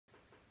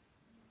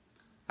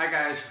Hi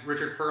guys,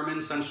 Richard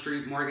Furman, Sun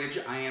Street Mortgage.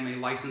 I am a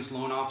licensed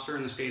loan officer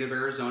in the state of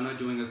Arizona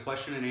doing a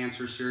question and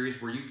answer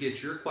series where you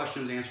get your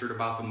questions answered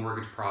about the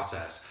mortgage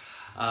process.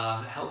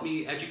 Help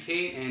me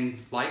educate and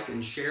like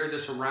and share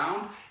this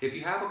around. If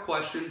you have a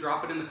question,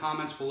 drop it in the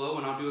comments below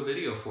and I'll do a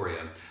video for you.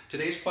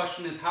 Today's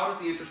question is, how does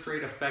the interest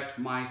rate affect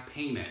my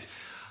payment?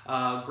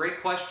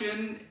 Great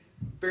question.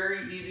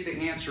 Very easy to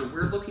answer.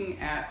 We're looking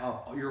at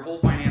your whole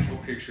financial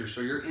picture. So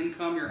your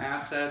income, your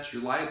assets,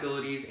 your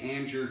liabilities,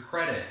 and your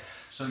credit.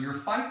 So your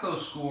FICO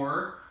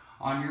score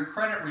on your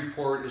credit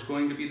report is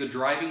going to be the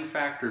driving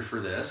factor for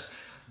this.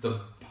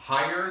 The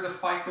higher the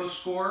FICO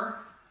score,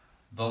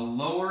 the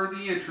lower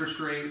the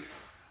interest rate,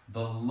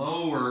 the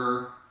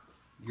lower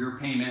your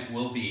payment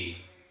will be.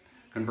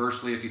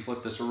 Conversely, if you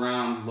flip this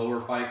around,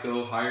 lower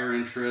FICO, higher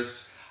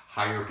interest,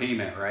 higher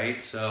payment, right?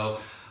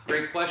 So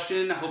great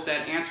question. I hope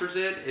that answers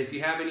it. If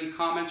you have any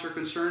comments or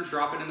concerns,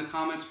 drop it in the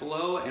comments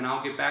below and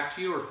I'll get back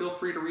to you, or feel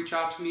free to reach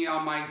out to me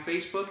on my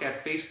Facebook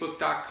at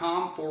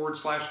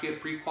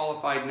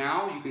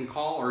facebook.com/getprequalifiednow. You can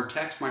call or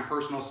text my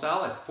personal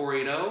cell at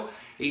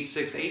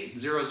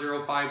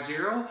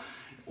 480-868-0050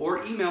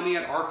 or email me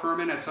at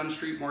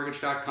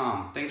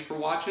rfurman@sunstreetmortgage.com. Thanks for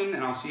watching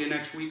and I'll see you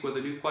next week with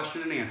a new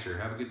question and answer.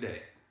 Have a good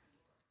day.